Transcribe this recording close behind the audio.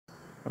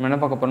நம்ம என்ன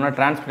பார்க்க போறோம்னா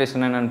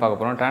டிரான்ஸ்போர்ட்டேஷன் என்னன்னு பார்க்க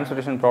போறோம்.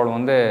 டிரான்ஸ்போர்ட்டேஷன் ப்ராப்ளம்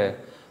வந்து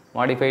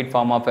modified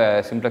form of a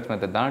simplex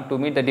method தான். To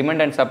meet the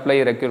demand and supply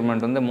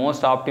requirement வந்து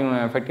most optimum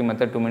effective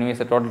method to minimize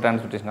the total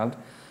transportation of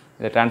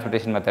the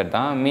transportation method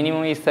தான்.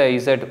 Minimum is the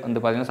z வந்து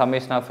பார்த்தீங்கன்னா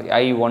summation of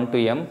i1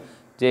 to m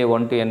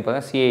j1 to n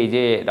Cij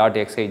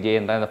dot xij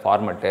என்ற இந்த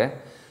format.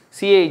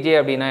 Cij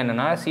அப்படின்னா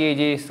என்னன்னா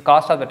Cij is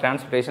cost of the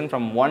transportation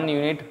from one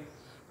unit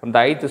from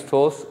the ith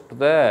source to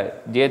the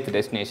jth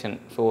destination.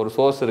 So ஒரு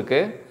source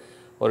இருக்குது,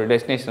 ஒரு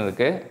destination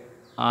இருக்குது,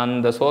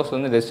 அந்த source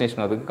வந்து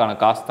டெஸ்டினேஷன் அதுக்கான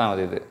காஸ்ட் தான்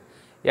அது. இது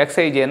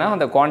xijனா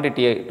அந்த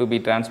quantity to be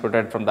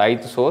transported from the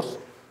ith source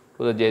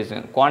to the jth.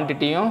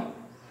 குவான்டிட்டியும்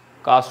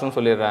காஸ்ட்டும்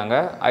சொல்லிடுறாங்க.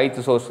 ith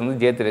சோர்ஸ் வந்து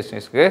jth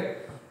டெஸ்டினேஷனுக்கு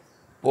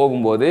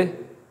போகும்போது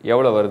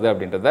எவ்வளோ வருது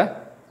அப்படின்றத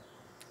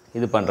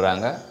இது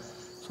பண்ணுறாங்க.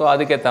 ஸோ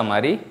அதுக்கேற்ற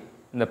மாதிரி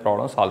இந்த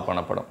ப்ராப்ளம் சால்வ்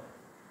பண்ணப்படும்.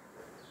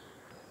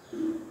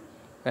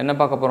 என்ன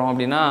பார்க்க போகிறோம்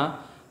அப்படின்னா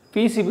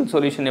feasible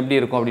solution எப்படி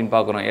இருக்கும் அப்படின்னு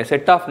பார்க்குறோம். A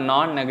set of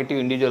non-negative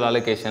individual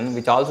allocation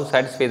which also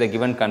satisfy the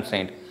given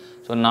constraint.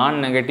 So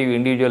non-negative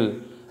individual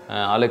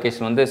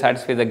allocation வந்து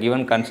satisfy the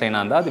given constraint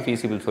இருந்தால் அது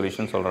feasible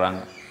solution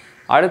சொல்கிறாங்க.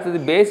 அடுத்தது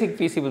basic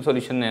feasible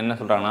solution என்ன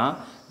சொல்கிறாங்கன்னா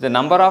the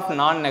number of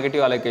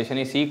non-negative allocation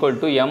is equal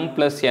to m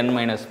plus n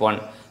minus 1.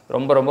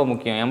 ரொம்ப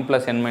முக்கியம். m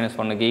plus n minus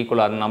 1க்கு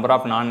ஈக்குவலாக இருந்தால் நம்பர்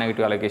ஆஃப் நான்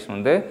நெகட்டிவ் அலோகேஷன்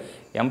வந்து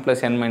m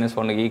plus n minus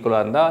 1க்கு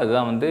ஈக்குவலாக இருந்தால்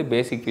அதுதான் வந்து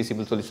பேசிக்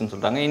ஃபீசிபிள் சொல்யூஷன்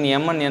சொல்கிறாங்க. இனி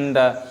m and n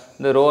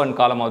இந்த ரோ அண்ட்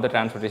காலம் ஆஃப் த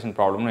டிரான்ஸ்போர்ட்டேஷன்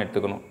ப்ராப்ளம்னு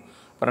எடுத்துக்கணும்.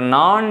 அப்புறம்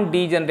நான்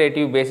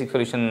டீஜெனரேட்டிவ் பேசிக்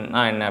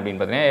சொல்யூஷன்னா என்ன அப்படின்னு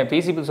பார்த்தீங்கன்னா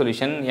feasible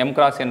solution m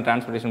cross n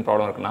transportation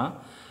problem இருக்குன்னா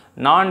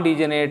நான்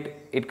degenerate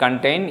it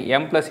contain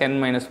m plus n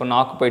minus 1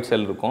 occupied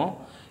செல் இருக்கும்.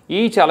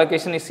 Each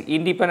allocation is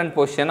independent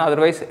position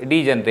otherwise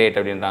degenerate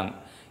அப்படின்றாங்க.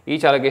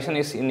 Each allocation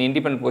is in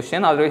independent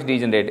position otherwise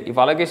degenerate. If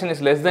allocation is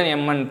less than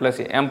m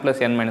plus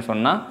n minus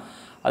 1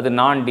 அது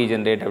நான்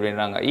degenerate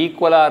அப்படின்றாங்க.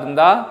 ஈக்குவலாக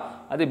இருந்தால்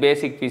அது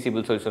பேசிக்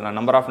feasible solution.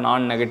 Number of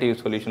நான் negative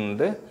solution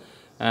வந்து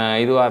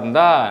இதுவாக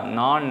இருந்தால்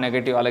நான்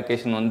நெகட்டிவ்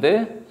அலோகேஷன்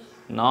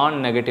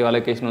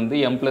வந்து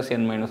m plus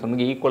n minus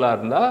 1க்கு ஈக்குவலாக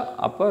இருந்தால்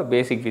அப்போ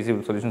பேசிக்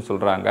ஃபீசிபிள் சொல்யூஷன்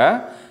சொல்கிறாங்க.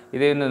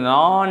 இது இந்த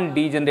நான்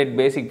டீஜெனரேட்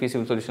பேசிக்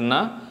ஃபீசிபிள்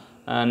சொல்யூஷன்னா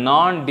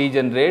நான்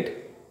டீஜெனரேட்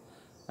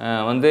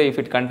வந்து if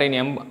it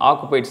contain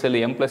occupied sell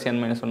m plus n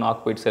minus 1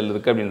 occupied செல்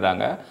இருக்குது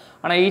அப்படின்றாங்க.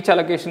 ஆனால் ஈச்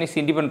அலோகேஷன் இஸ்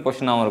இண்டிபெண்ட்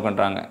பொசிஷனாகவும்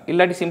இருக்குன்றாங்க.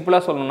 இல்லாட்டி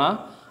சிம்பிளாக சொல்லணும்னா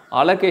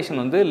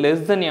அலோகேஷன் வந்து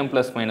less than m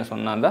plus minus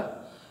 1 இருந்தால்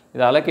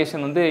இது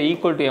அலோகேஷன் வந்து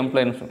equal to m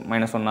plus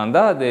minus 1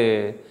 இருந்தால் அது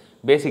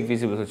பேசிக்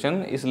feasible solution.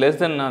 Is less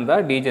than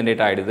இருந்தால்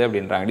டீஜெனரேட் ஆகிடுது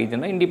அப்படின்றாங்க.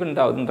 Degenerate independent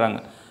ஆகுதுன்றாங்க.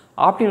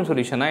 ஆப்டிமம்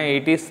சொல்யூஷனாக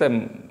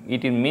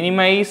it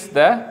minimise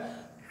the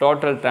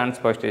total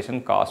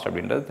transportation cost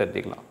அப்படின்றது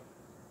தெரிஞ்சுக்கலாம்.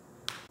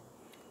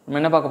 நம்ம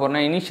என்ன பார்க்க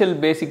போகிறோம்னா இனிஷியல்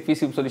பேசிக்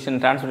ஃபீசிபிள் சொல்யூஷன்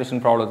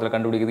டிரான்ஸ்போர்ட்டேஷன் ப்ராப்ளத்தில்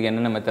கண்டுபிடிக்கிறதுக்கு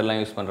என்னென்ன மெத்தட்லாம்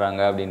யூஸ்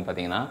பண்ணுறாங்க அப்படின்னு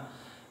பார்த்தீங்கன்னா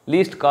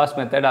லீஸ்ட் காஸ்ட்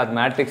மெத்தட், அது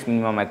மேட்ரிக்ஸ்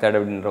மினிமம் மெத்தட்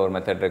அப்படின்ற ஒரு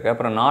மெத்தட் இருக்குது.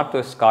 அப்புறம் நார்த்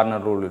வெஸ்ட்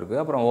கார்னர் ரூல் இருக்குது.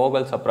 அப்புறம்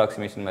ஓகல்ஸ்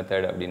அப்ராக்சிமேஷன்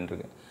மெத்தட் அப்படின்னு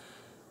இருக்குது.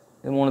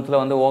 இது மூணுத்தில்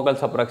வந்து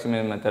ஓகல்ஸ்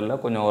அப்ராக்சிமேஷன் மெத்தடில்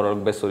கொஞ்சம்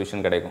ஓரளவுக்கு பெஸ்ட்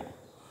சொல்யூஷன் கிடைக்கும்.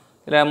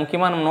 இதில்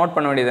முக்கியமாக நம்ம நோட்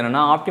பண்ண வேண்டியது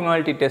என்னென்னா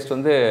ஆப்டிமாலிட்டி டெஸ்ட்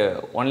வந்து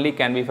only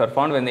can be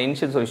performed when the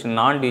initial solution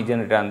நான்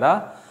டீஜெனரேட்டாக இருந்தால்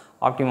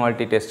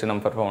ஆப்டிமாலிட்டி டெஸ்ட்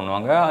நம்ம பெர்ஃபார்ம்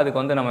பண்ணுவாங்க. அதுக்கு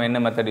வந்து நம்ம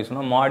என்ன மெத்தட் யூஸ்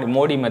பண்ணோம்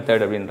மோடி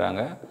மெத்தட்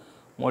அப்படின்றாங்க.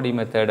 மோடி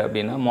மெத்தட்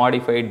அப்படின்னா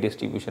மாடிஃபைட்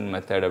டிஸ்ட்ரிபியூஷன்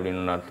மெத்தட்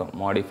அப்படின்னு அர்த்தம்.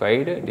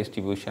 மாடிஃபைடு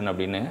டிஸ்ட்ரிபியூஷன்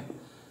அப்படின்னு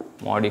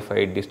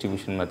மாடிஃபைட்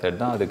டிஸ்ட்ரிபியூஷன் மெத்தட்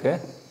தான் அதுக்கு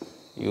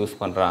யூஸ்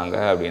பண்ணுறாங்க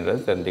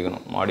அப்படின்றது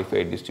தெரிஞ்சுக்கணும்.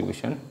 மாடிஃபைட்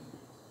டிஸ்ட்ரிபியூஷன்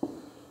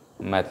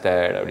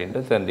மெத்தட்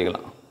அப்படின்றது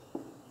தெரிஞ்சுக்கலாம்.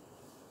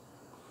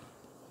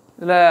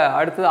 இதில்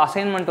அடுத்தது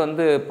அசைன்மெண்ட்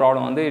வந்து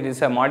ப்ராப்ளம் வந்து it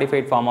is a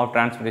modified form of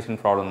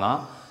transportation problem தான்.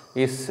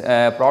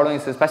 Problem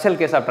is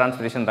special case of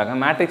டிரான்ஸ்போர்ட்டேஷன்றாங்க.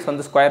 Matrix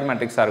வந்து ஸ்கொயர்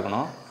மேட்ரிக்ஸாக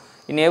இருக்கணும்.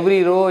 இன் எவ்ரி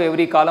ரோ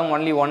எவ்ரி காலம்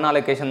ஒன்லி ஒன்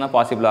அலோகேஷன் தான்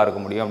பாசிபிளாக இருக்க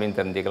முடியும் அப்படின்னு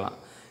தெரிஞ்சுக்கலாம்.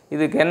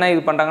 இதுக்கு என்ன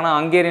இது பண்ணுறாங்கன்னா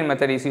Hungarian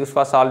method is use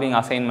for solving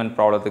assignment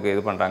ப்ராப்ளத்துக்கு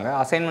இது பண்ணுறாங்க.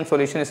 Assignment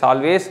solution is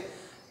always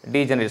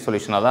degenerate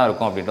சொல்யூஷனாக தான்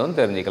இருக்கும் அப்படின்றதும்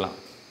தெரிஞ்சுக்கலாம்.